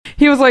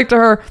He was like to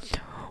her,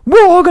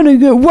 we're all gonna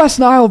get West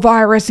Nile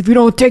virus if you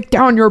don't take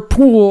down your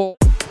pool.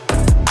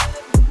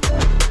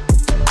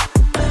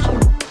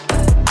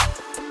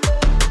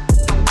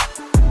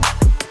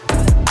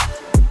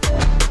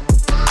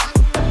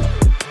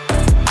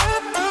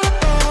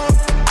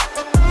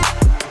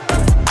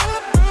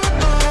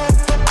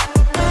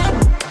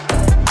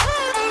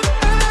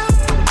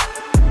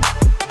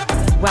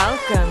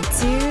 Welcome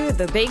to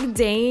the Big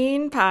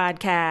Dane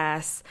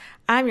Podcast.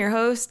 I'm your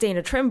host,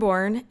 Dana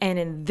Trimborn, and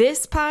in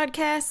this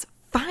podcast,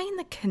 find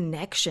the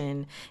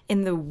connection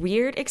in the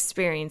weird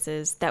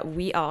experiences that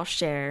we all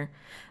share.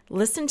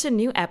 Listen to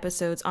new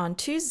episodes on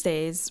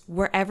Tuesdays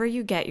wherever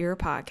you get your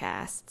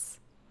podcasts.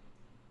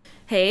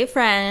 Hey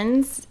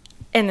friends!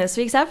 In this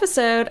week's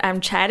episode, I'm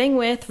chatting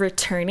with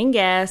returning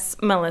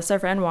guest Melissa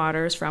Friend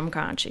Waters from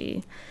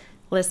Conchi.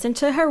 Listen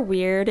to her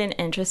weird and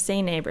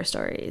interesting neighbor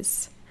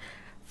stories.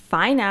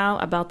 Find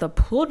out about the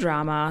pool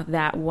drama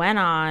that went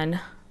on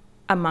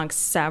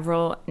amongst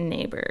several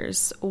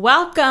neighbors.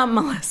 Welcome,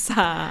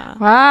 Melissa.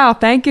 Wow,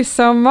 thank you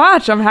so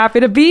much. I'm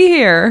happy to be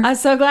here. I'm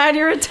so glad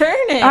you're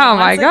returning. Oh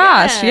my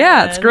gosh. Again.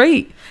 Yeah, it's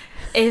great.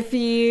 If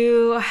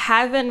you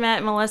haven't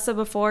met Melissa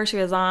before, she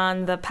was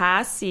on the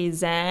past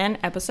season,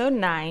 episode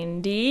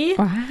 90.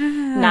 Wow.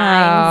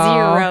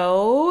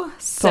 90.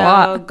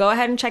 So go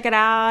ahead and check it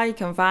out. You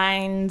can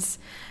find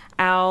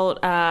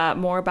out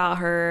more about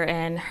her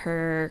and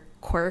her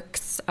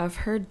quirks of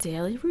her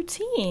daily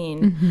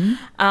routine.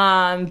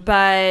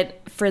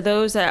 But for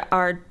those that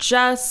are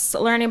just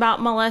learning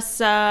about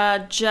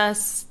Melissa,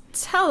 just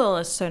tell the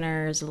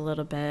listeners a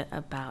little bit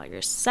about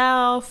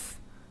yourself,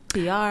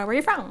 who you are, where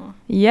you're from.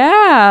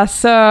 Yeah,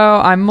 so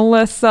I'm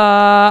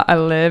Melissa. I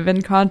live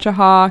in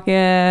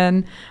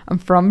Conshohocken. I'm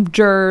from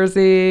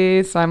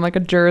Jersey, so I'm like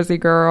a Jersey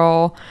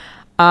girl.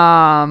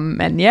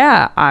 And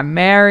yeah, I'm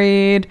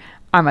married.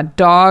 I'm a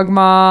dog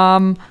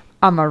mom.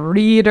 I'm a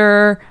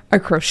reader. I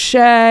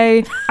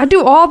crochet. I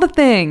do all the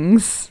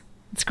things.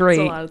 It's great.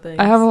 That's a lot of things.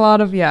 I have a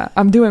lot of,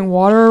 I'm doing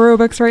water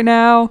aerobics right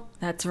now.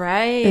 That's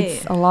right.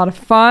 It's a lot of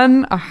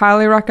fun. I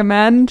highly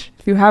recommend.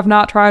 If you have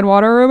not tried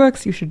water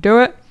aerobics, you should do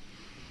it.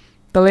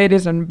 The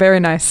ladies are very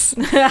nice.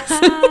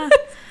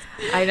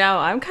 I know.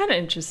 I'm kind of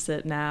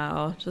interested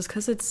now just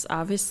because it's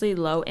obviously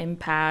low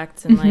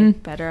impact and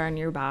like better on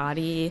your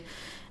body.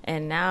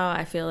 And now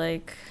I feel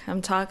like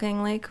I'm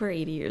talking like we're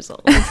 80 years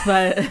old,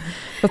 but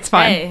that's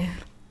fine. Hey,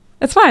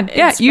 it's fine.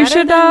 Yeah, you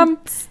should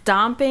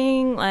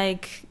stomping,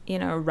 like,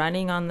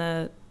 running on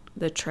the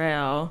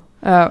trail.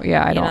 Oh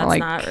yeah, I don't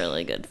like. It's not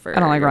really good for I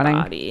don't like your running.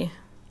 body.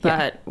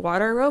 But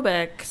water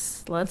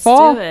aerobics, let's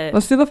fall. do it.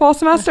 Let's do the fall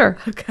semester.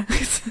 Okay.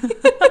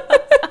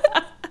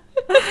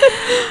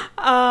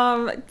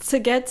 To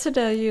get to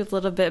know you a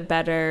little bit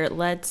better,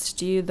 let's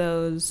do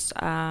those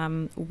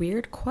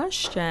weird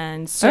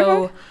questions.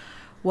 So. Okay.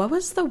 What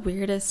was the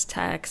weirdest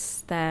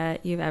text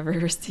that you've ever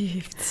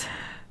received?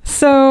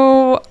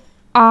 So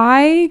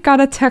I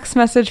got a text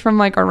message from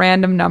like a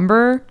random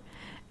number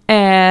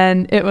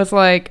and it was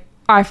like,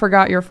 I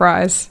forgot your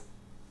fries.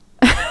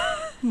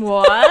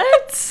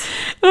 What?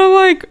 And I'm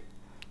like,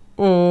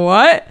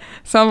 what?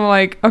 So I'm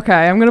like,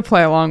 okay, I'm going to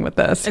play along with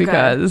this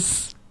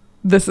because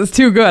this is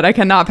too good. I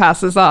cannot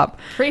pass this up.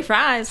 Free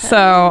fries.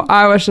 So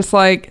I was just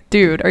like,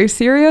 dude, are you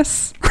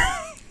serious?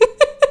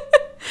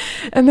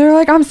 And they're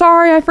like, I'm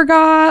sorry, I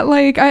forgot.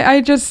 Like, I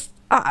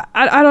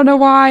don't know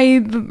why.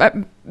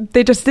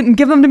 They just didn't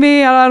give them to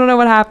me. I don't know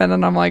what happened.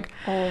 And I'm like,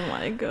 oh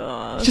my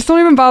gosh. Just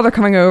don't even bother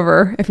coming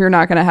over if you're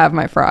not going to have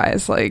my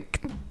fries.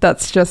 Like,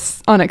 that's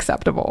just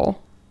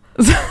unacceptable.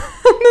 And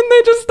then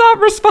they just stopped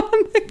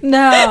responding.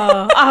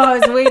 No. I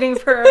was waiting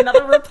for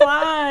another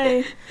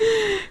reply.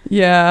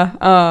 Yeah.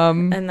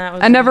 And that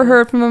was I never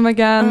heard from them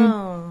again.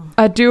 Oh.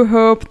 I do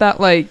hope that,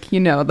 like,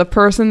 the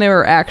person they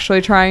were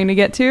actually trying to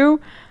get to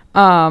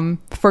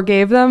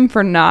forgave them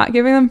for not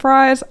giving them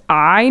fries.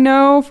 I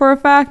know for a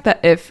fact that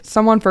if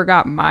someone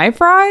forgot my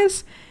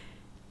fries,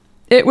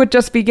 it would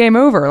just be game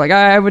over. Like,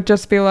 I would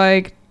just be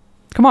like,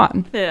 come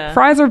on. Yeah.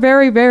 Fries are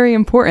very, very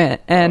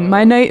important, and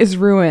my night is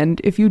ruined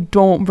if you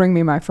don't bring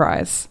me my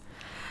fries.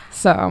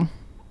 So.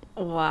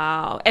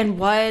 Wow. And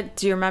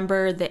do you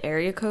remember the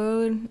area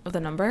code of the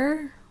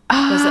number?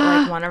 Was it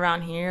like one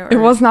around here? It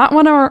was not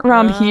one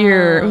around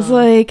here. It was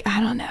like, I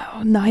don't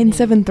know,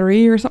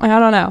 973 or something. I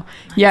don't know.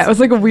 Yeah, it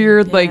was like a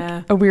weird,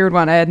 a weird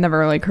one. I had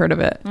never like heard of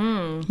it.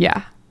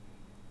 Yeah.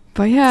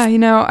 But yeah,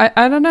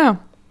 I don't know.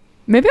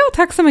 Maybe I'll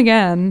text them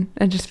again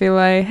and just be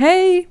like,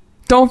 hey,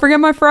 don't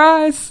forget my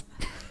fries.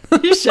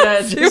 You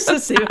should. Just to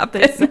see what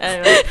they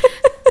say. Like,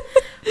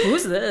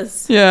 who's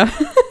this? Yeah.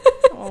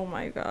 Oh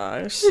my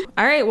gosh.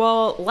 All right,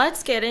 well,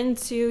 let's get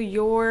into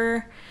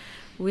your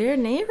weird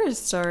neighbor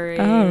stories.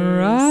 All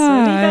right. So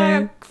what do you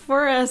got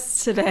for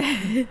us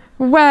today?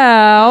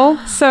 Well,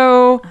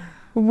 so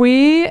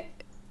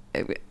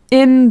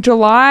in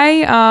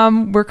July,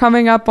 we're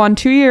coming up on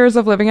 2 years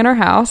of living in our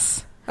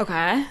house.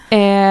 Okay.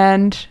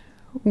 And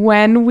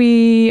when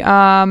we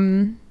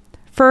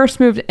first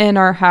moved in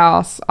our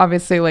house,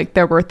 obviously, like,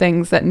 there were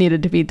things that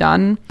needed to be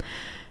done.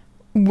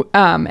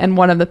 And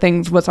one of the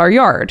things was our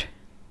yard.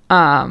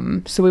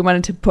 So we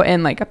wanted to put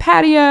in like a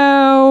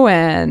patio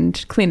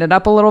and clean it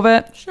up a little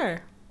bit.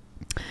 Sure.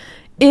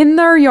 In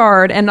their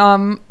yard, and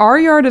our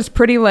yard is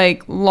pretty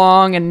like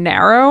long and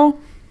narrow.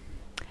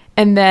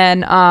 And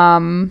then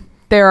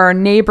there are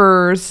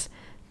neighbors.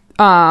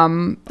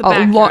 Their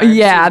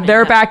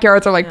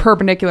backyards are like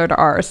perpendicular to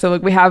ours. So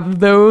like we have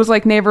those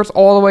like neighbors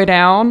all the way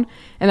down,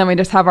 and then we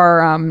just have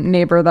our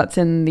neighbor that's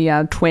in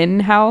the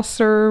twin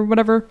house or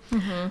whatever.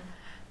 Mm-hmm.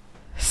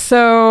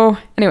 So,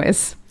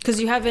 anyways,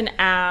 because you have an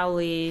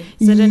alley.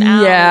 Is it an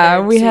alley? Yeah,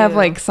 we have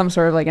like some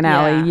sort of like an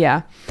alley.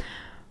 Yeah.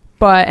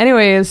 But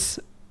anyways,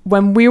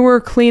 when we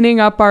were cleaning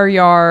up our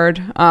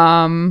yard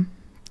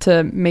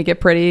to make it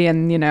pretty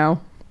and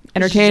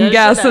entertain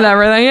guests and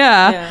everything,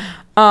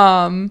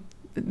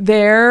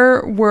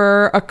 there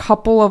were a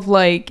couple of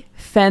like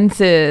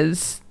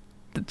fences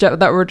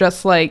that were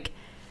just like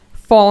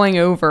falling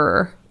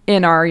over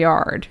in our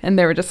yard, and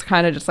they were just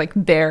kind of just like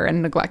there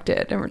and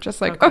neglected, and we're just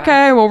like,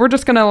 okay, well, we're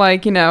just gonna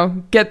like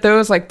get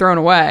those like thrown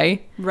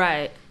away,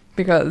 right?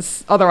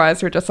 Because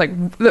otherwise we're just like,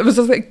 it was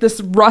just like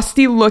this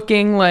rusty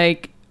looking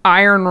like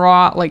iron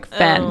wrought like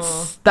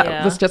fence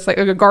that was just like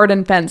a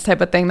garden fence type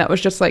of thing that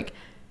was just like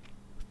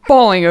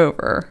falling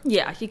over.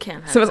 Yeah, you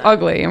can't have so it was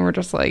ugly, and we're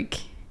just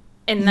like,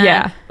 and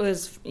that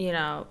was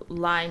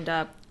lined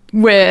up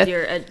with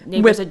your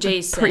neighbors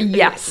adjacent.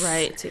 Yes.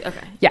 Right.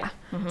 Okay. Yeah.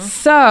 Mm-hmm.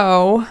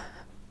 So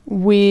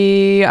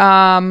we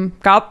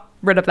got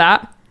rid of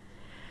that.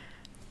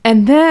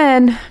 And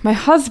then my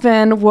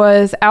husband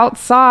was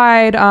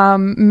outside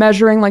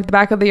measuring like the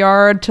back of the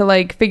yard to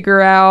like figure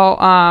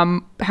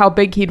out how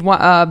big he'd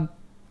want a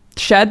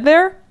shed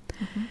there.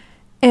 Mm-hmm.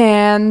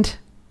 And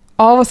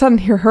all of a sudden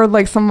he heard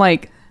like some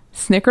like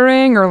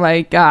snickering or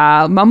like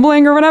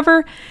mumbling or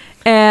whatever.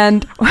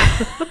 And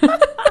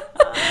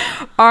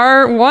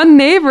our one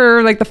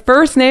neighbor, like the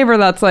first neighbor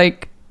that's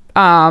like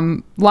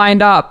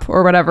lined up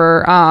or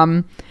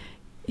whatever,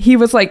 he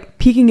was like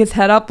peeking his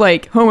head up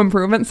like Home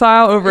Improvement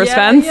style over his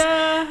fence.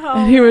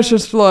 And he was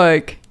just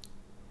like,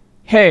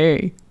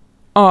 hey,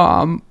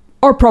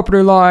 our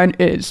property line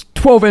is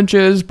 12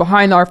 inches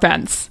behind our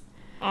fence.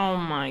 Oh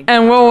my god.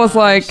 And Will was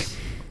like,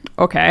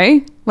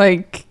 okay,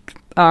 like,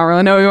 I don't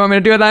really know what you want me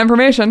to do with that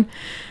information.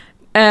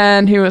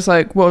 And he was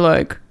like, well,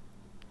 like,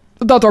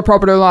 that's our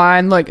property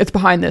line, like, it's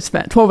behind this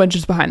fence, 12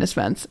 inches behind this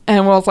fence.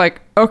 And Will's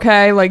like,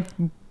 okay, like,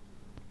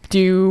 do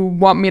you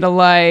want me to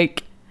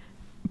like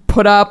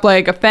put up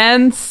like a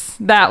fence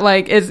that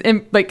like is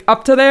in, like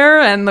up to there,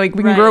 and like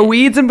we can grow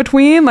weeds in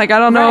between? Like, I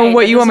don't know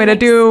what you want me to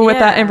do with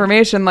that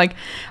information. Like,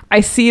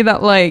 I see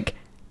that like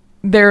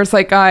there's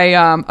like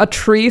a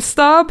tree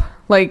stub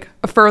like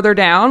further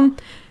down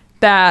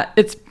that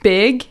it's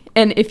big,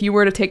 and if you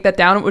were to take that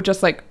down, it would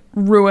just like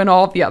ruin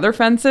all of the other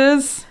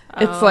fences.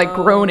 It's like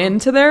grown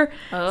into there.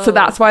 So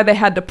that's why they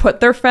had to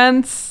put their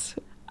fence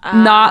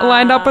not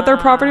lined up with their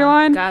property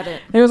line. Got it.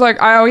 And he was like,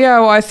 oh yeah,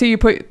 well, I see you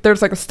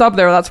there's like a stub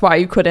there. That's why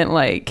you couldn't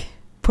like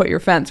put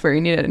your fence where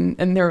you needed it.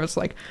 And there was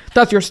like,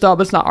 that's your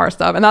stub, it's not our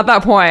stub. And at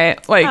that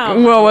point, like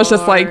Will was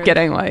just like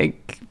getting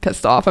like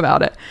pissed off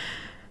about it.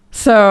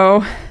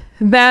 So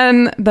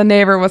then the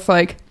neighbor was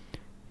like,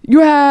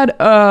 you had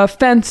a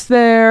fence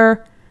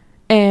there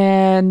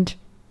and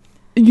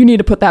you need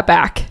to put that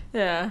back.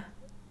 Yeah.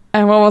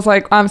 And Will was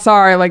like, I'm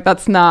sorry, like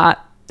it's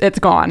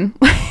gone.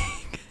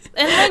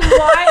 And like,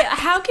 why?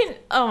 How can?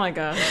 Oh my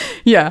god.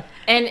 Yeah.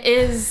 And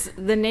is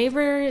the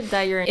neighbor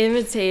that you're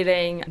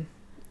imitating?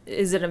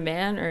 Is it a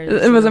man or?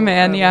 It was a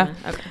man. Yeah.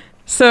 Okay.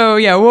 So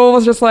yeah, Will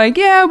was just like,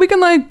 yeah, we can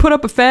like put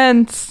up a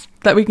fence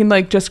that we can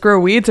like just grow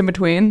weeds in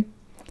between.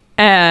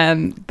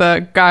 And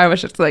the guy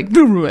was just like,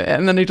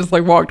 and then he just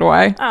like walked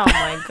away. Oh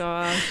my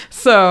gosh.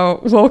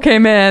 So Will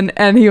came in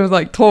and he was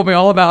like, told me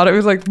all about it. It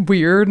was like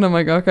weird. And I'm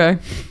like, okay,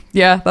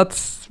 yeah,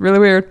 that's really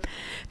weird.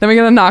 Then we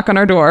get a knock on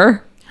our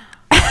door.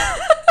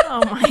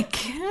 Oh my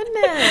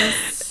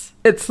goodness.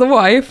 It's the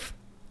wife.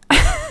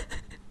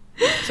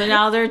 So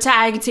now they're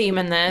tag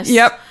teaming this.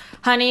 Yep.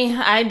 Honey,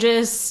 I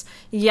just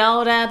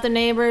yelled at the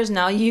neighbors.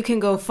 Now you can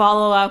go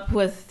follow up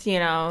with,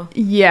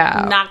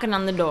 knocking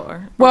on the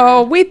door.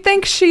 Well, we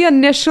think she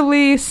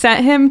initially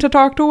sent him to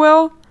talk to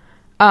Will.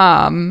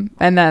 And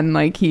then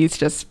like he's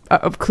just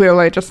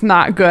clearly just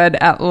not good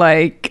at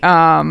like,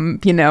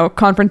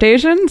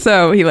 confrontation.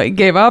 So he like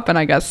gave up and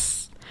I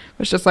guess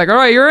was just like, all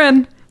right, you're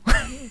in.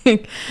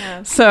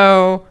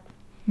 So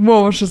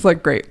Will was just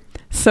like, great.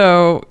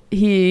 So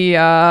he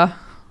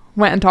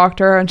went and talked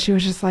to her, and she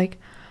was just like,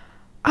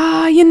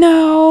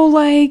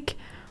 like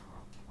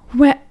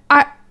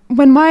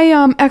when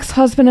my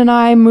ex-husband and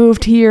I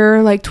moved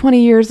here like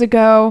 20 years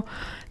ago,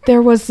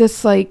 there was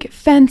this like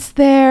fence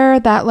there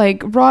that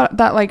like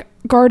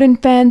garden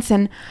fence,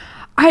 and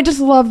I just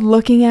loved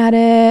looking at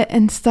it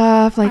and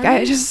stuff. Like,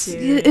 is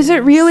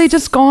it really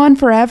just gone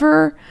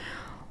forever?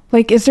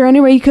 Like, is there any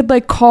way you could,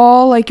 like,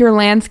 call, like, your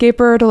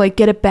landscaper to, like,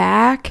 get it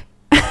back?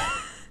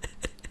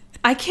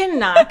 I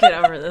cannot get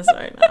over this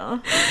right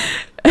now.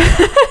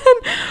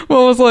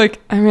 Well, it was like,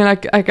 I mean,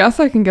 I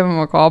guess I can give him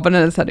a call. But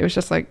in his head, he was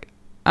just like,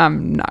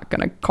 I'm not going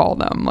to call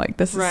them. Like,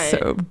 this is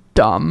so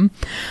dumb.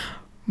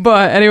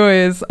 But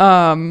anyways,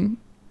 and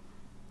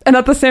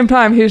at the same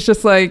time, he's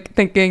just like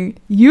thinking,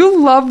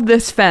 you love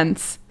this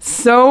fence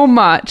so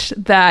much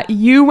that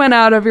you went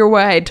out of your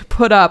way to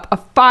put up a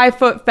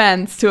 5-foot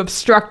fence to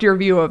obstruct your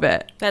view of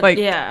it.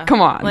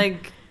 Come on.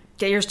 Like,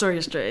 get your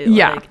story straight.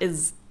 Yeah. Like,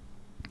 is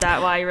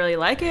that why you really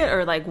like it?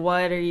 Or, like,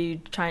 what are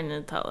you trying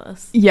to tell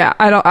us? Yeah,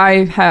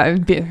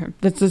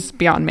 this is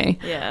beyond me.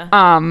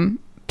 Yeah.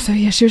 So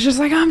yeah, she was just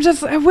like,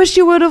 I wish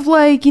you would have,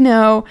 like,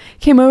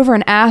 came over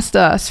and asked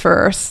us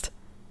first.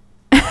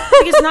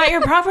 Like, it's not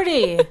your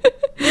property.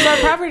 It's our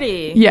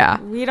property.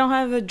 Yeah. We don't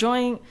have a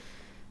joint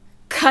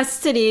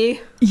custody.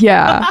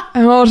 Yeah.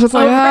 And I was just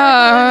like,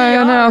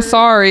 I know,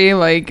 sorry.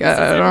 Like,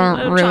 I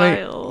don't really.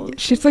 Child.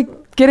 She's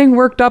like getting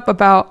worked up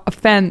about a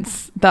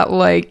fence that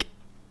like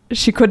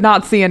she could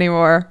not see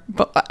anymore.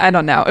 But I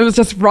don't know. It was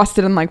just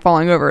rusted and like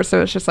falling over.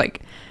 So it's just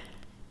like,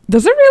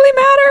 does it really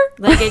matter?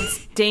 Like,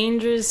 it's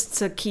dangerous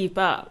to keep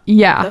up.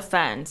 Yeah. The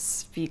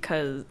fence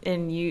because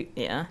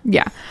yeah.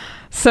 Yeah.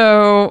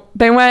 So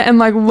they went and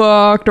like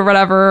looked or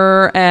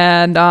whatever,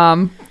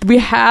 and we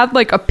had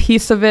like a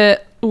piece of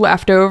it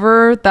left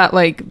over that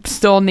like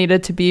still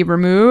needed to be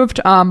removed.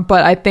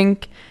 But I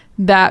think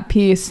that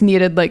piece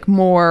needed like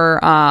more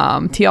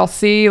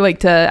TLC, like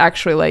to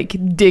actually like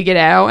dig it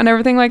out and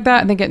everything like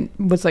that. I think it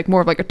was like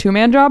more of like a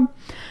 2-man job.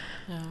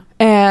 Yeah.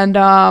 And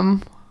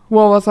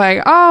Will was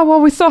like, oh,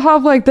 well, we still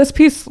have like this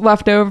piece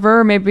left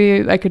over.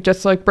 Maybe I could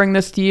just like bring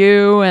this to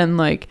you and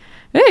like,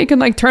 hey, you can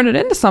like turn it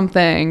into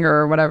something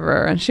or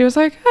whatever. And she was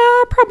like,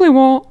 probably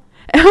won't.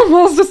 And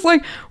Will's just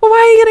like, well, why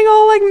are you getting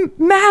all like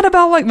mad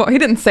about like, well, he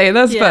didn't say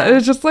this, but it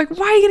was just like,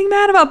 why are you getting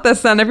mad about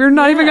this then? If you're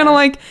not even gonna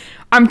like,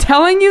 I'm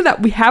telling you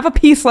that we have a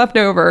piece left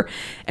over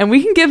and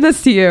we can give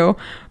this to you,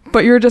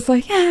 but you're just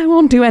like, yeah, I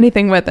won't do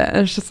anything with it. And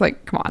it's just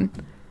like, come on.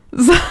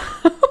 So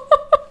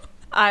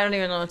I don't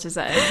even know what to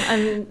say.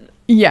 I'm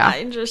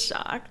just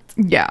shocked.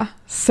 Yeah.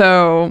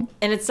 So.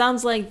 And it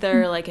sounds like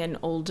they're like an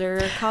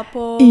older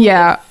couple.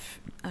 Yeah.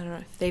 I don't know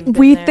if they've been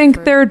we there think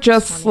for they're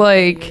just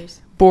like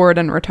years. Bored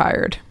and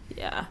retired.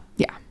 Yeah.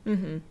 Yeah.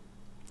 Mm-hmm.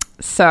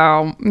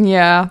 So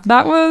yeah,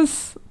 that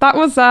was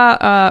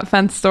that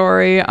fence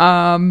story.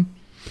 Yeah.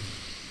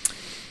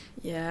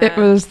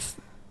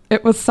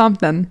 It was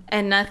something.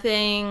 And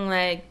nothing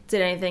like,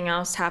 did anything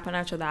else happen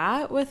after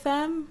that with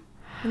them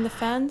in the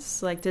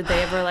fence? Like, did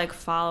they ever like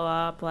follow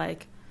up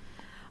like,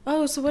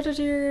 oh, so what did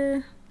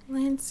your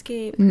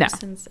landscape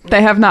persons? No,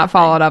 they have not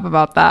followed up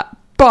about that.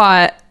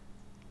 But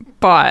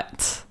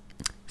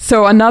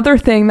so another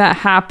thing that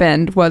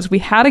happened was we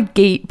had a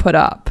gate put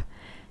up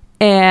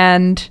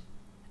and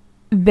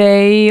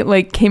they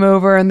like came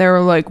over and they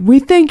were like, we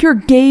think your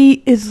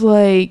gate is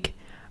like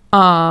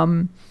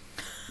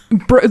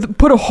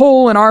put a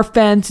hole in our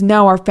fence.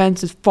 Now our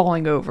fence is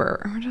falling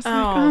over. We're just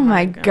like, oh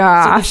my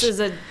gosh. So this is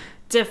a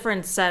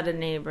different set of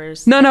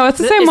neighbors. No, it's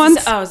the same ones.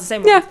 It's the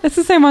same ones. Yeah, it's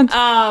the same ones.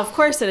 Oh, of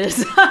course it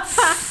is.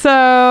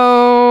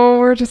 So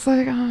we're just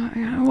like,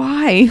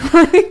 why?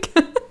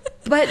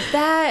 But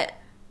that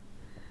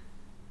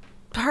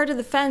part of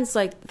the fence,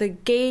 like the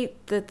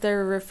gate that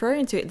they're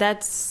referring to,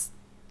 that's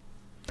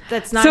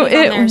not so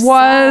even on their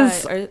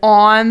was side.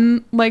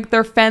 On like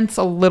their fence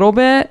a little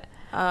bit.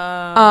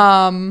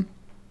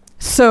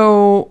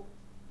 So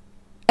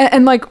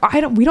and like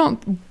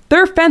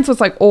their fence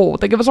was like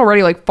old, like it was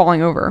already like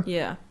falling over.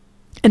 Yeah.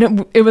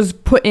 And it was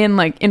put in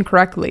like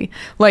incorrectly.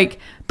 Like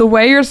the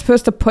way you're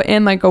supposed to put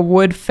in like a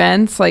wood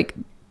fence, like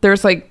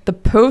there's like the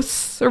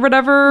posts or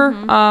whatever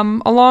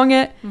along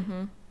it.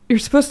 Mm-hmm. You're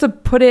supposed to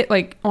put it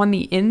like on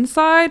the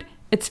inside.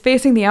 It's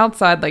facing the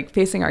outside, like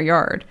facing our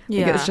yard.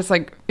 Yeah. Like, it's just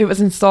like it was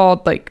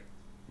installed like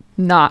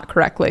not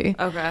correctly.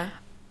 Okay.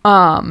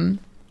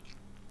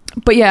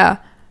 But yeah,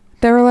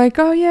 they were like,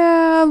 oh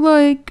yeah,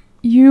 like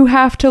you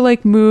have to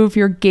like move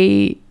your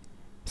gate.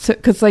 So,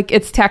 cause like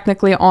it's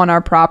technically on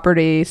our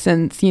property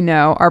since,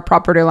 our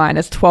property line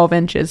is 12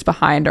 inches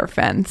behind our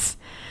fence.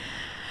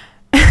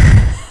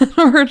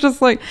 We're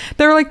just like,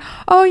 they were like,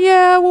 oh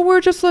yeah, well,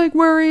 we're just like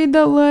worried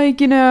that like,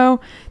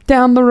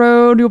 down the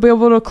road, you'll be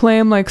able to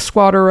claim like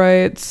squatter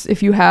rights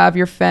if you have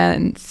your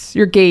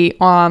gate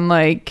on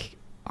like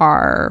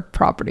our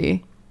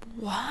property.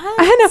 What?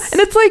 I know.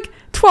 And it's like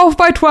 12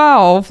 by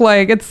 12.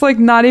 Like, it's like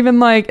not even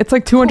like, it's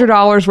like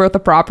 $200 worth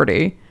of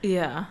property.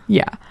 Yeah.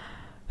 Yeah.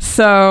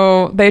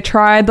 So they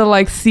tried to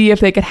like see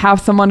if they could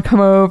have someone come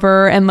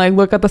over and like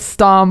look at the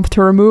stump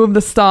to remove the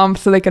stump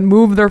so they can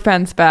move their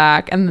fence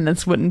back, and then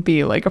this wouldn't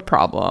be like a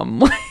problem.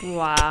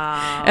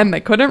 Wow. And they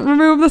couldn't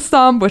remove the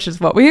stump, which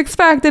is what we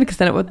expected, because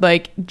then it would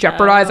like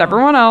jeopardize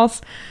everyone else.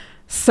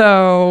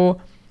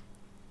 So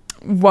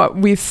what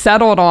we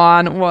settled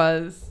on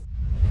was,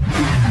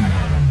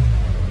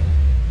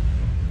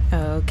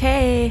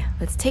 okay,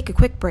 let's take a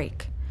quick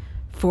break.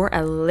 For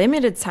a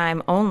limited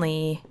time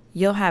only,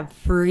 you'll have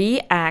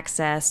free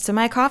access to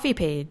my coffee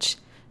page.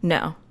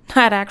 No,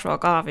 not actual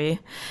coffee.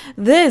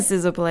 This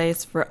is a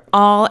place for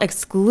all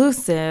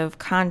exclusive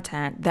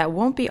content that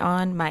won't be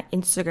on my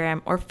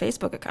Instagram or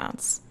Facebook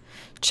accounts.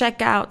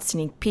 Check out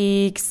sneak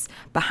peeks,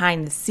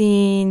 behind the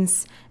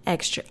scenes,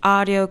 extra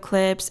audio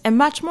clips, and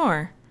much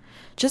more.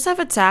 just have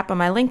a tap on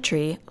my link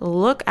tree,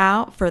 look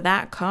out for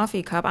that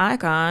coffee cup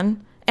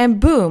icon, and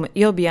boom,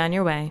 you'll be on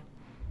your way.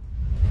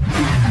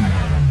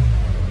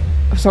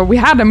 So we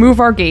had to move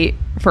our gate,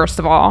 first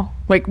of all.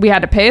 Like, we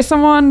had to pay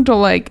someone to,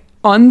 like,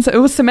 it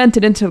was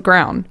cemented into the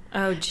ground.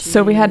 Oh, geez.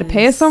 So we had to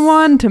pay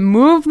someone to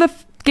move the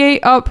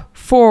gate up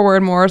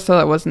forward more so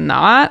that it was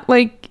not,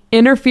 like,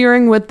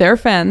 interfering with their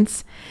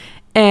fence.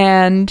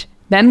 And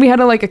then we had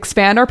to, like,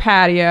 expand our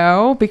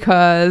patio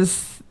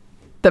because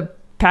the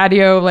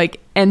patio, like,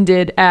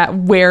 ended at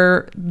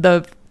where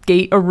the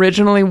gate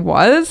originally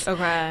was.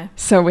 Okay.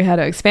 So we had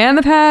to expand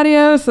the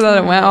patio so that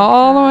it went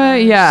all the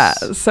way. Yeah.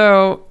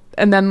 So,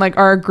 and then, like,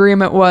 our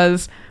agreement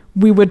was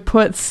we would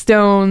put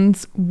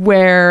stones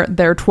where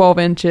their 12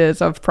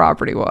 inches of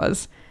property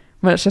was.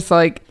 But it's just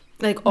like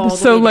all the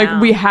so, way like,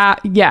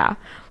 down.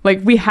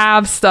 we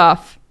have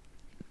stuff,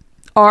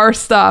 our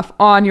stuff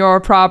on your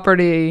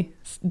property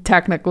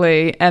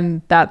technically,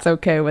 and that's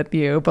okay with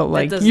you. But,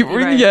 like,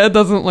 it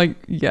doesn't, like,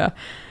 yeah.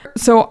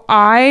 So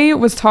I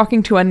was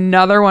talking to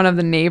another one of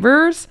the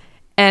neighbors,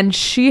 and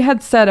she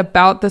had said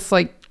about this,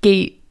 like,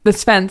 gate,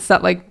 this fence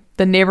that, like,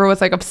 the neighbor was,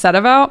 like, upset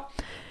about.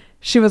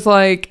 She was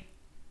like,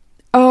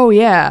 oh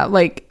yeah,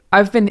 like,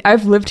 I've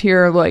lived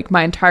here, like,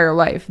 my entire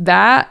life.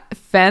 That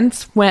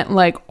fence went,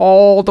 like,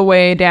 all the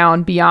way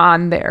down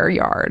beyond their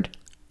yard.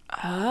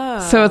 Oh.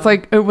 So it's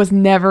like, it was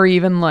never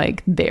even,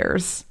 like,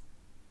 theirs.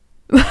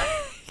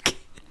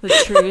 The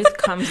truth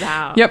comes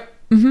out. Yep.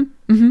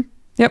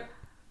 Yep.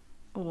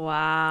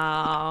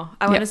 Wow.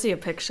 I want to see a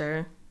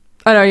picture.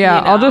 I know, yeah.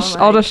 You know,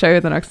 I'll just show you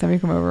the next time you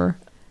come over.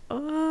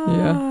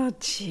 Oh,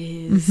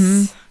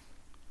 jeez.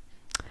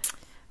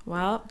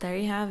 Well, there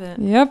you have it.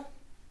 Yep.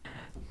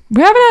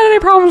 We haven't had any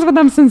problems with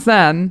them since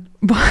then.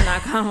 But,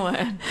 knock on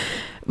wood.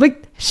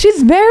 Like,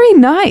 she's very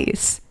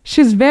nice.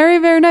 She's very,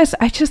 very nice.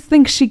 I just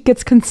think she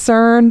gets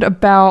concerned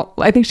about,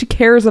 I think she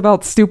cares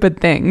about stupid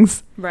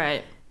things.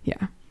 Right.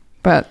 Yeah.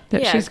 But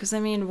yeah, because, I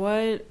mean,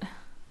 what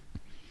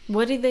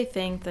do they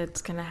think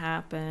that's going to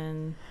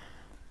happen?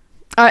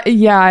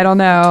 Yeah, I don't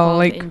know.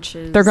 Like,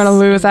 they're going to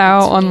lose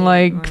out on,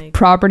 like,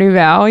 property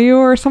value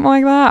or something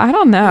like that. I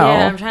don't know.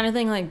 Yeah, I'm trying to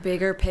think, like,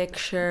 bigger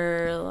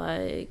picture,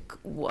 like,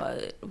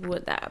 what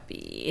would that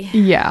be?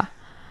 Yeah.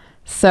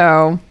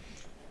 So,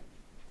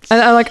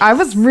 and I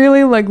was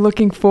really, like,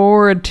 looking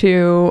forward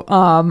to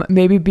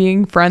maybe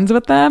being friends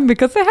with them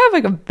because they have,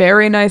 like, a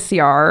very nice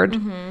yard.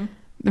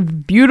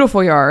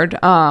 Beautiful yard.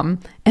 And,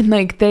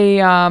 like, they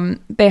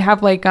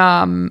have, like,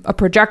 a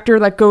projector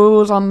that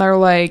goes on their,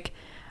 like,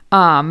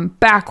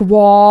 back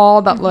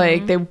wall that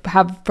like they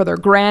have for their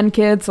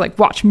grandkids to, like,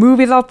 watch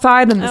movies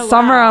outside in the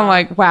summer. Wow. I'm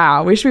like,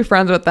 wow, we should be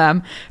friends with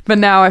them. But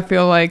now I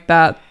feel like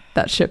that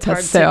ship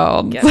has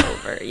sailed. Get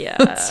over. Yeah.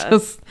 It's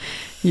just,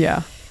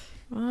 yeah.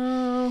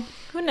 Well,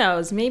 who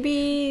knows?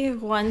 Maybe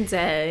one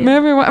day.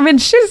 I mean,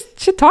 she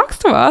talks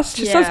to us.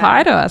 She says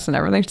hi to us and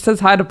everything. She says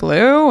hi to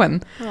Blue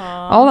and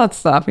all that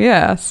stuff.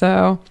 Yeah.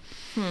 So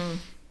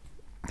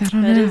I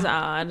don't know. That is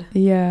odd.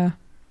 Yeah.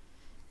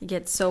 You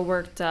get so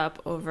worked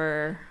up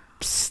over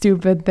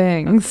stupid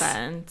things.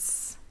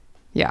 Offense.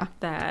 Yeah.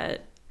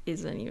 That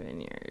isn't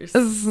even yours.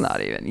 It's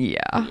not even.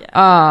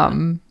 Yeah.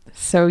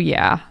 So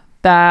yeah,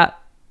 that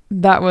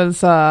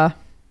was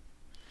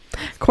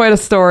quite a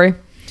story.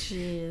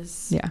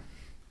 Jeez. Yeah.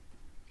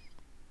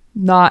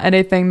 Not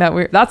anything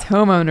that's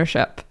home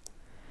ownership.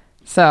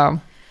 So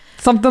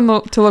something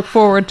to look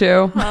forward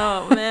to.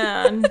 Oh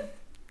man.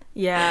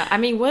 Yeah. I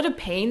mean, what a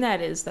pain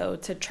that is though,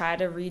 to try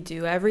to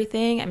redo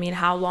everything. I mean,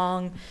 how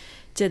long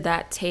did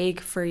that take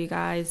for you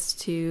guys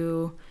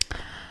to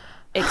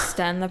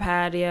extend the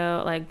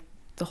patio, like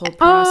the whole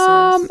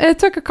process? It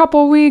took a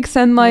couple weeks,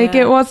 and like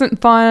it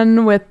wasn't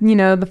fun with, you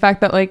know, the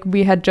fact that like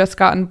we had just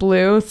gotten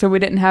Blue, so we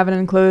didn't have an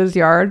enclosed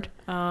yard.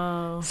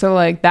 Oh. So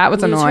like that was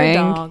Blue's annoying.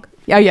 your dog.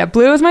 Yeah,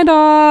 Blue is my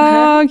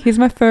dog. He's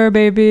my fur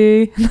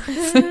baby.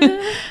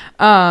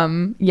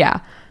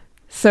 Yeah.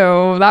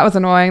 So that was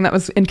annoying. That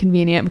was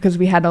inconvenient because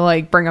we had to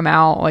like bring him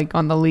out like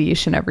on the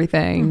leash and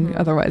everything.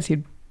 Otherwise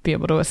he'd be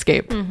able to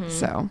escape.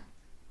 So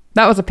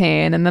that was a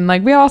pain. And then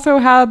like we also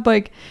had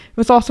like, it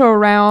was also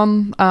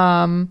around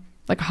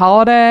like a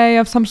holiday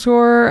of some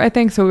sort, I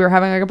think. So we were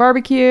having like a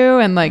barbecue,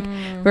 and like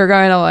we were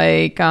going to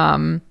like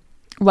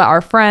let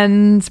our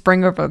friends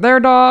bring over their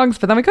dogs,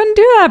 but then we couldn't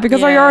do that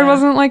because our yard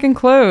wasn't like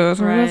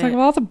enclosed. And we were just like,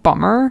 well, that's a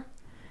bummer.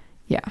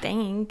 Yeah.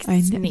 Thanks,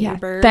 neighbors. neighbors.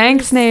 Yeah.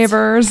 Thanks,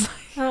 neighbors.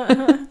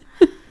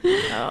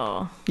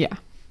 Oh. Yeah.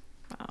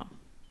 Wow.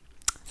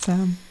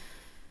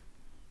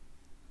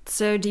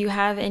 So do you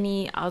have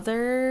any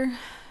other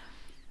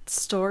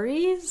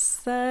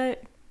stories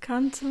that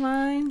come to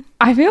mind?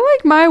 I feel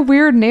like my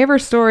weird neighbor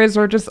stories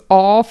are just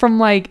all from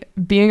like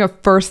being a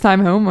first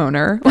time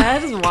homeowner.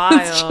 That is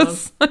wild.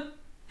 Just,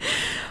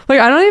 like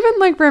I don't even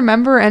like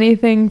remember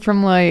anything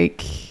from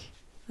like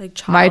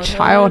my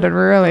childhood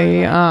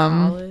really. Or like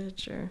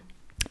college or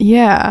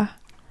yeah.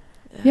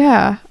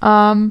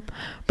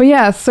 But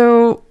yeah,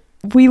 so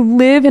we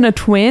live in a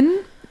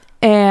twin,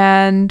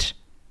 and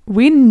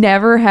we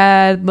never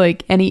had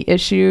like any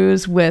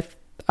issues with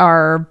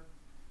our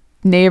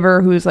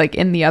neighbor who's like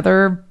in the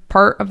other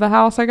part of the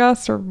house, I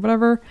guess, or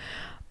whatever.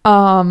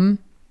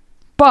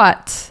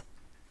 But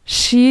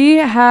she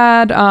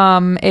had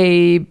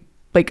an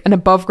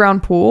above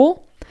ground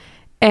pool,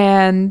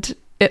 and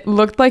it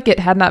looked like it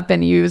had not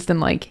been used in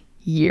like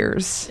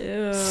years.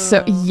 Ew.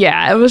 So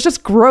yeah, it was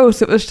just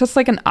gross. It was just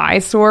like an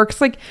eyesore,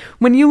 because like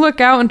when you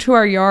look out into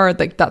our yard,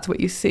 like that's what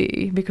you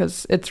see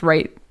because it's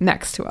right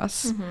next to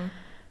us.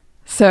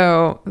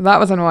 So that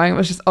was annoying. It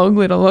was just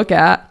ugly to look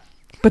at.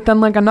 But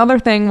then like another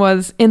thing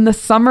was, in the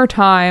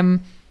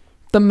summertime,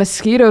 the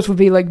mosquitoes would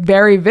be like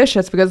very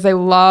vicious because they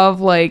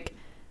love like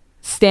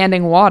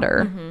standing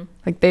water.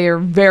 Like they are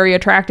very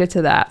attracted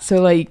to that.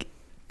 So like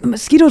the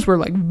mosquitoes were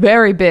like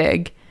very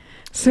big.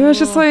 So it was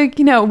just like,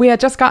 you know, we had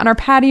just gotten our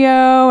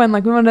patio and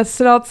like we wanted to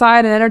sit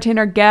outside and entertain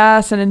our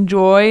guests and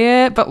enjoy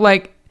it. But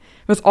like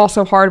it was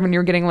also hard when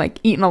you're getting like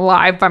eaten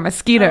alive by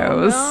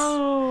mosquitoes. Oh,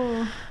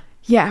 no.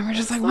 Yeah, and we're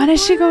just like, when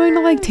is she going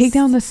to like take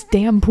down this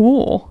damn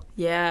pool?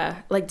 Yeah.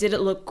 Like, did it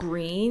look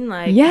green?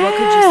 Like, Yeah.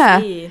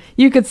 what could you see?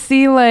 You could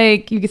see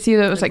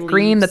that it was like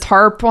green. The leaves.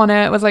 tarp on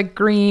it was like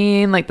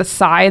green. Like the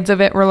sides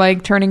of it were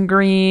like turning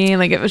green.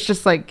 Like it was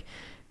just like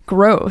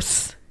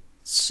gross.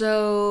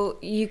 So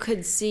you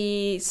could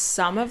see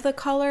some of the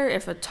color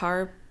if a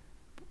tarp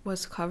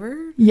was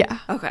covered? Yeah.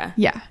 Okay.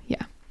 Yeah.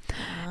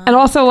 And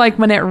also like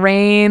when it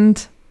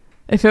rained,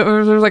 if there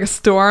was like a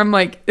storm,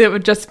 like it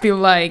would just be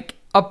like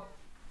a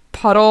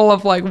puddle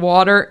of like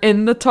water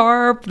in the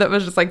tarp that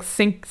was just like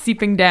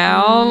seeping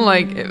down.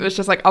 Like it was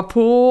just like a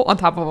pool on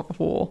top of a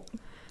pool.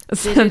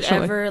 Did it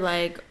ever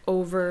like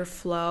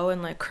overflow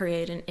and like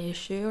create an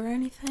issue or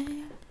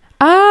anything?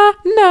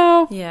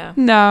 No. Yeah.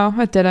 No,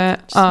 it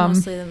didn't. Just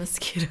mostly the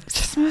mosquitoes.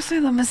 Just mostly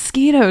the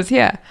mosquitoes,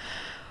 yeah.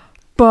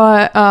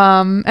 But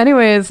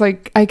anyways,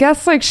 like I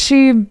guess like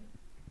she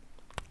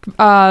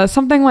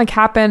something good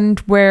happened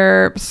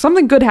where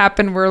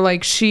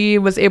like she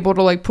was able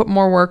to like put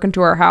more work into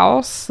our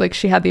house. Like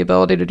she had the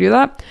ability to do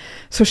that.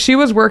 So she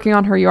was working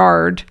on her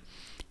yard,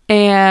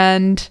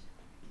 and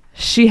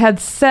she had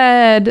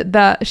said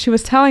that she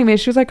was telling me,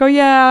 she was like, oh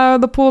yeah,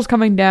 the pool's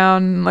coming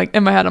down. And, like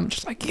in my head I'm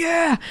just like,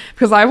 yeah,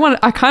 because I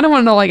kind of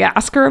wanted to like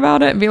ask her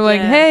about it and be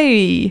like,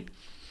 hey,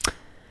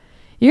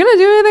 you gonna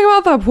do anything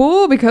about the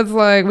pool, because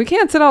like we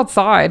can't sit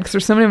outside because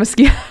there's so many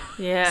mosquitoes.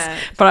 Yeah.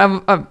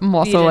 But I'm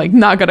also like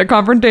not good at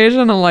confrontation,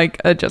 and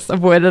like I just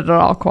avoid it at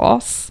all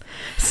costs.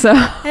 So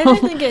I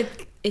think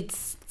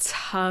it's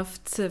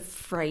tough to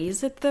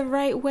phrase it the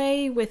right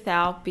way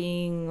without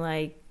being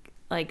like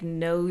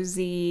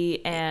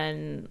nosy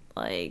and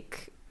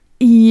like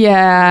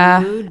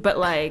rude. But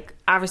like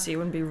obviously it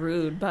wouldn't be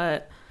rude,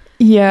 but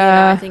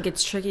I think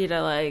it's tricky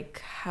to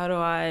like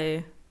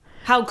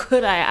how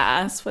could I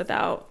ask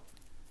without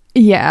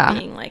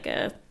being like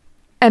a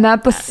and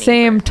at the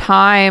same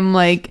time,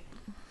 like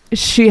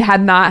she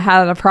had not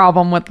had a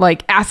problem with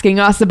like asking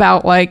us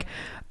about like,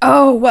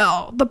 oh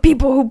well, the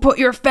people who put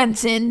your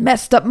fence in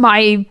messed up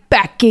my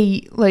back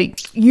gate, like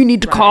you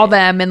need to call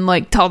them and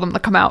like tell them to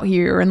come out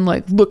here and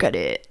like look at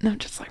it. And I'm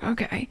just like,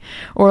 okay.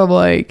 Or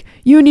like,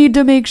 you need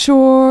to make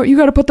sure you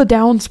got to put the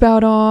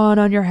downspout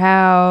on your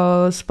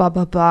house, blah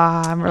blah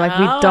blah. And we're like,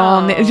 we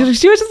don't.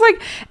 She was just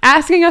like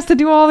asking us to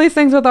do all these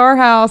things with our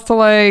house to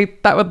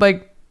like that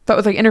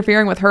was like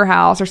interfering with her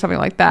house or something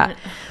like that.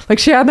 Like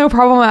she had no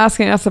problem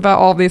asking us about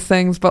all these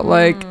things, but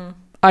like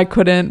I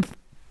couldn't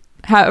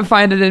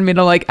find it in me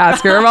to like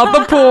ask her about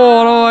the pool.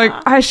 And I'm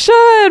like, I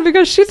should,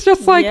 because she's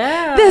just like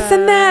this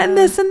and that and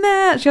this and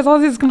that. She has all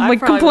these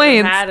like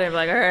complaints. Had it,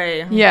 like, all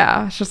right.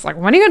 Yeah, it's just like,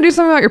 when are you gonna do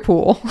something about your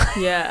pool?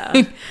 Yeah.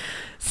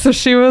 So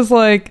she was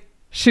like,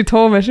 she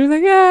told me, she was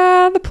like,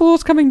 yeah, the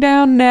pool's coming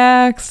down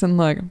next, and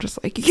like I'm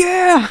just like,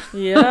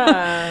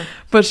 yeah.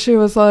 But she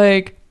was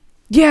like,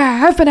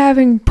 yeah, I've been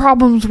having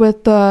problems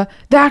with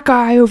that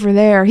guy over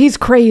there. He's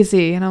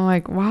crazy. And I'm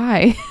like,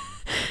 why?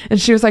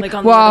 And she was like,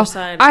 on the other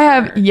side I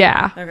have,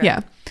 yeah.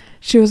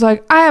 She was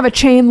like, I have a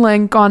chain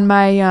link on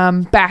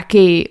my back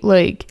gate,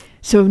 like,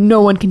 so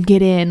no one can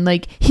get in.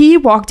 Like, he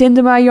walked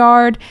into my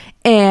yard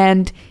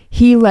and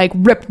he like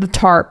ripped the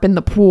tarp in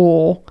the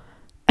pool.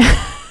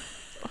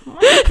 Oh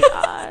my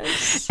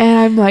gosh. And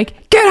I'm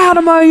like, get out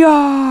of my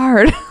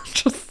yard.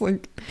 Just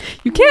like,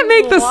 you can't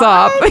make this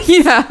up.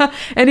 Yeah.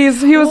 And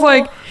he was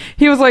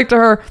like to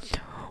her,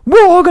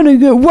 we're all gonna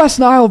get West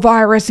Nile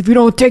virus if you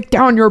don't take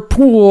down your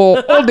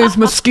pool. All these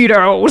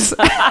mosquitoes.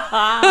 And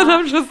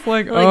I'm just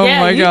like, oh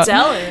my god.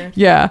 Tell her.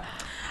 Yeah.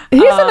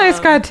 He's a nice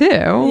guy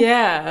too.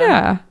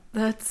 Yeah.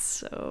 That's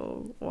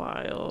so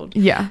wild.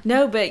 Yeah.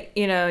 No, but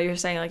you're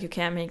saying like you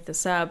can't make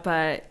this up,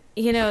 but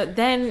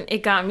then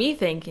it got me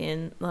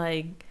thinking,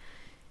 like,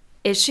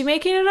 is she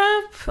making it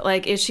up?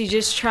 Like, is she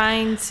just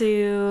trying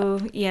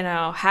to,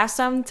 have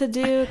something to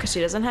do because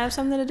she doesn't have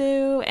something to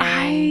do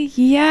and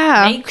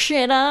make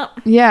shit up?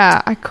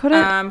 Yeah, I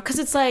couldn't. Because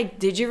it's like,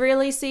 did you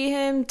really see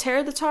him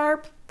tear the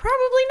tarp?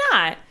 Probably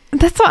not.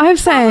 That's what I'm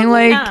saying.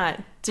 Probably like, not.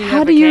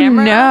 How do you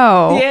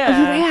know?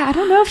 Yeah. I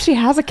don't know if she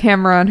has a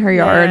camera in her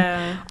yard.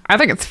 Yeah. I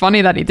think it's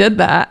funny that he did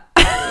that.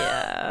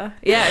 Yeah. Yeah.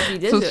 Yeah, if you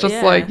did So it's just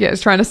yeah. like, yeah,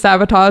 it's trying to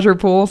sabotage her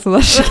pool so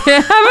that she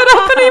can't have it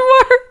up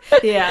anymore.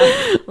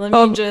 Yeah.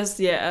 Let me just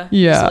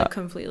like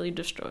completely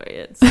destroy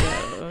it.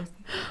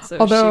 So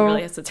Although, she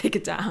really has to take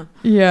it down.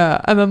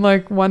 Yeah. And then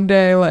like one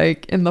day,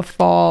 like in the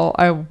fall,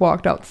 I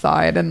walked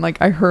outside and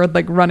like I heard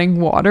like running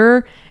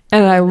water,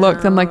 and I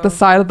looked and like the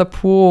side of the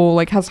pool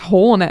like has a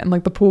hole in it, and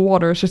like the pool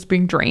water is just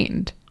being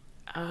drained.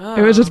 Oh.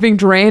 It was just being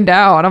drained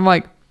out. And I'm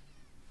like,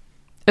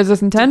 is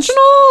this intentional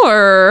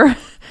or...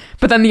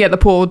 But then, yeah, the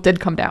pool did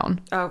come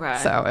down. Okay.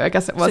 So I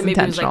guess it was maybe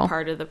intentional. It was like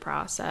part of the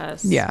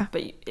process. Yeah.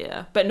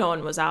 But no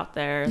one was out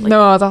there. Like,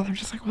 no, I was out there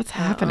just like, what's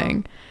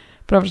happening?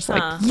 But I was just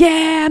like,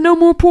 yeah, no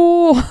more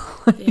pool.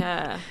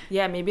 Yeah.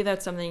 Yeah, maybe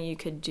that's something you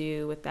could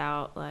do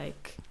without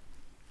like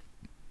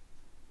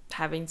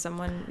having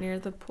someone near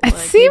the pool. It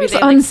like, seems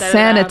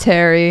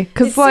unsanitary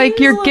because like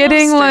you're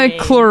getting like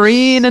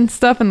chlorine and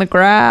stuff in the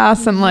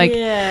grass, and like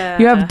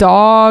you have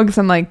dogs,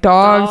 and like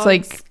dogs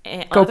like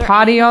go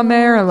potty on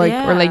there, or like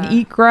or like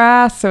eat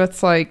grass. So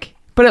it's like,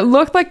 but it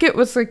looked like it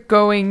was like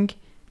going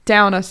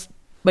down a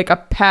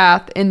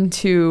path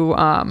into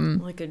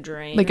like a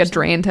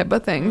drain type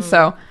of thing.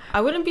 So I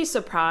wouldn't be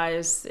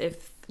surprised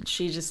if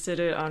she just did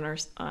it on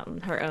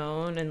her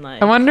own, and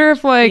like I wonder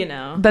if like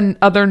the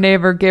other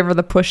neighbor gave her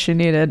the push she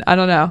needed. I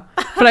don't know,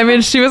 but I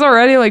mean she was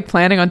already like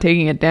planning on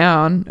taking it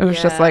down. It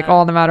was just like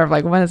all in the matter of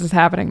like, when is this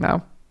happening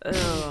though?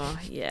 Oh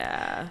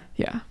yeah.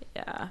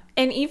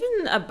 And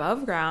even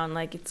above ground,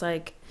 like it's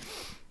like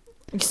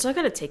you still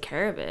got to take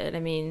care of it. I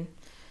mean,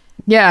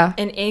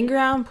 an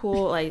in-ground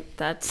pool, like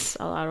that's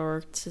a lot of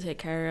work to take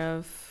care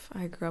of.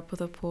 I grew up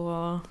with a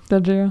pool.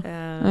 Did you?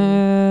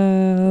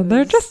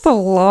 They're just a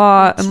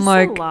lot, and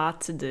like a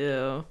lot to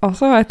do.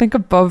 Also, I think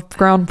above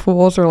ground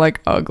pools are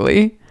like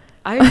ugly.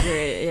 I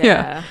agree.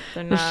 Yeah,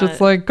 They're not... It's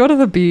just like, go to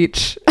the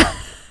beach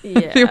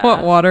if you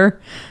want water.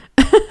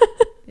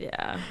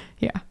 Yeah.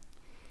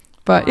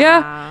 But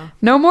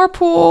no more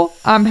pool.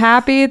 I'm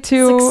happy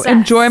to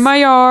enjoy my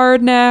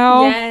yard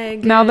now. Yeah,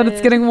 now that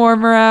it's getting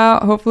warmer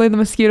out. Hopefully the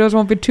mosquitoes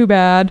won't be too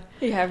bad.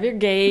 You have your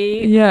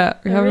gate. Yeah,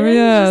 it's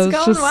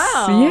going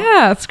well.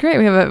 Yeah, it's great.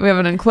 We have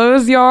an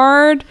enclosed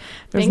yard.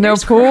 There's no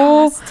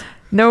pool. Crossed.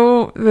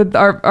 No,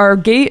 our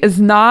gate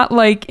is not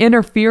like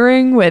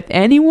interfering with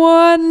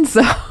anyone,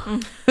 so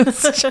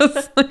it's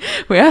just like,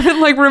 we haven't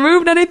like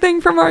removed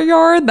anything from our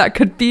yard that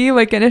could be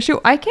like an issue.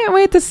 I can't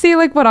wait to see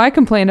like what I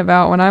complain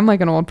about when I'm like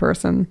an old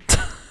person.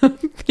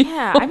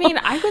 Yeah, I mean,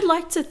 I would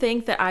like to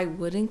think that I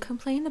wouldn't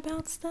complain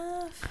about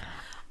stuff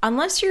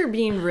unless you're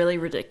being really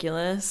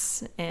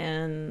ridiculous,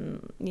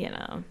 and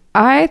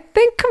I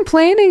think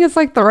complaining is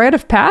like the rite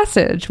of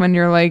passage when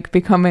you're like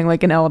becoming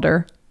like an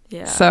elder.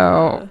 Yeah.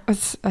 So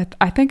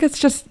I think it's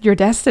just your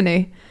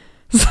destiny.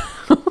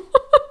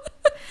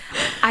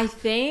 I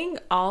think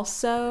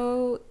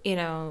also,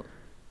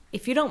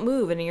 if you don't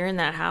move and you're in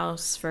that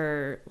house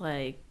for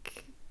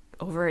like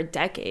over a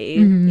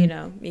decade,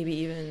 maybe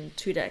even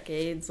 2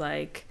 decades,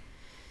 like,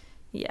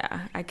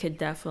 yeah, I could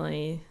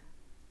definitely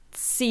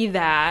see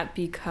that,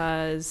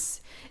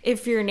 because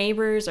if your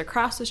neighbors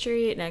across the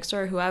street, next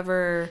door,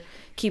 whoever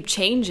keep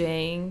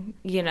changing,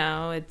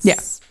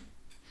 it's...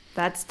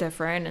 That's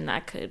different, and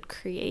that could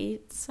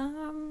create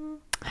some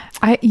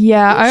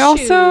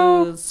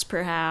issues,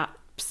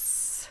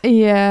 perhaps.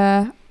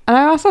 Yeah. And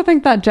I also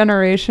think that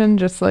generation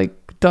just like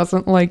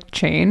doesn't like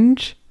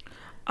change.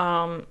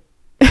 I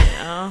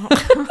know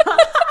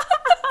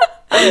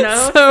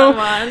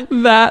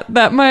someone.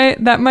 That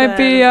might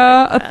be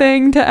a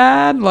thing to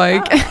add.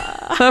 Like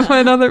that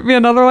might be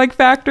another like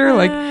factor.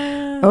 Like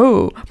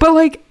but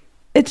like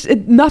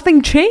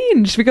nothing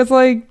changed, because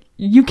like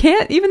you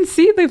can't even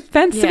see the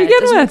fence to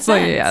begin with.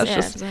 Like, it's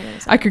just,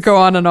 I could go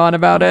on and on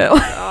about it.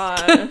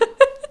 God.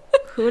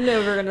 Who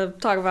knew we were going to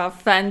talk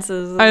about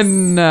fences? I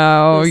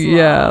know.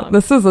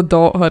 This is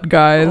adulthood,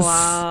 guys.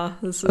 Wow.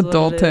 This is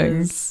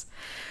adulting.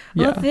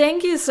 Well,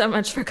 thank you so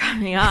much for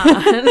coming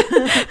on.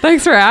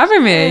 Thanks for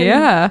having me.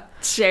 And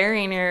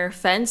sharing your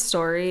fence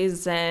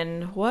stories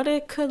and what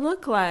it could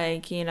look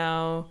like,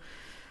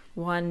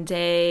 one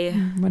day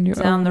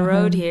down the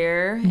road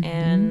here,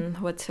 and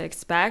what to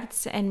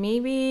expect. And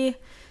maybe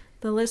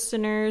the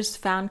listeners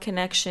found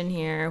connection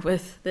here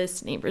with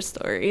this neighbor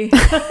story.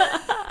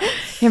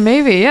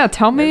 Maybe.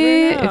 Tell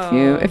me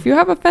if you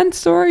have a fence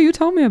story, you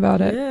tell me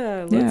about it.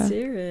 Let's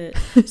hear it.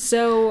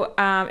 So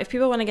if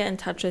people want to get in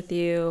touch with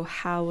you,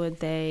 how would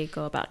they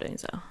go about doing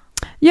so?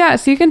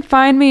 So you can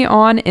find me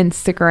on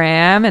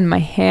Instagram, and my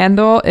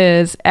handle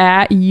is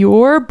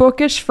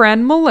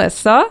 @YourBookishFriend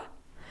Melissa.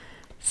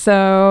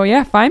 So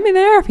find me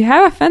there. If you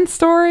have a fence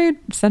story,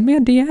 send me a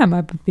DM.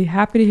 I'd be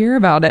happy to hear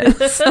about it.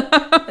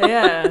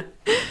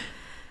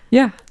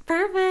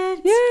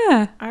 Perfect.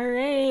 All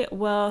right.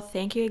 Well,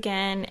 thank you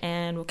again,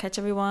 and we'll catch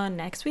everyone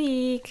next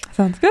week.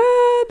 Sounds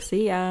good.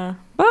 See ya.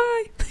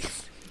 Bye.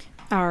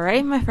 All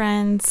right, my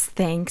friends.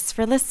 Thanks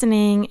for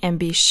listening, and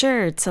be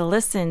sure to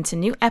listen to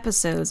new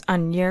episodes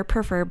on your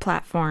preferred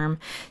platform.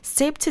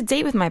 Stay up to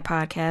date with my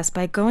podcast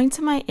by going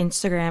to my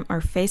Instagram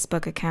or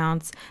Facebook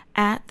accounts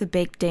 @The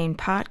Baked Dane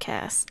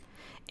Podcast.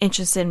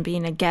 interested in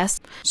being a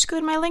guest, just go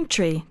to my link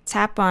tree,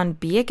 tap on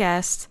Be a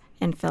Guest,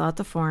 and fill out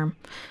the form.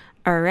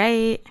 All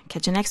right,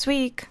 catch you next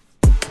week.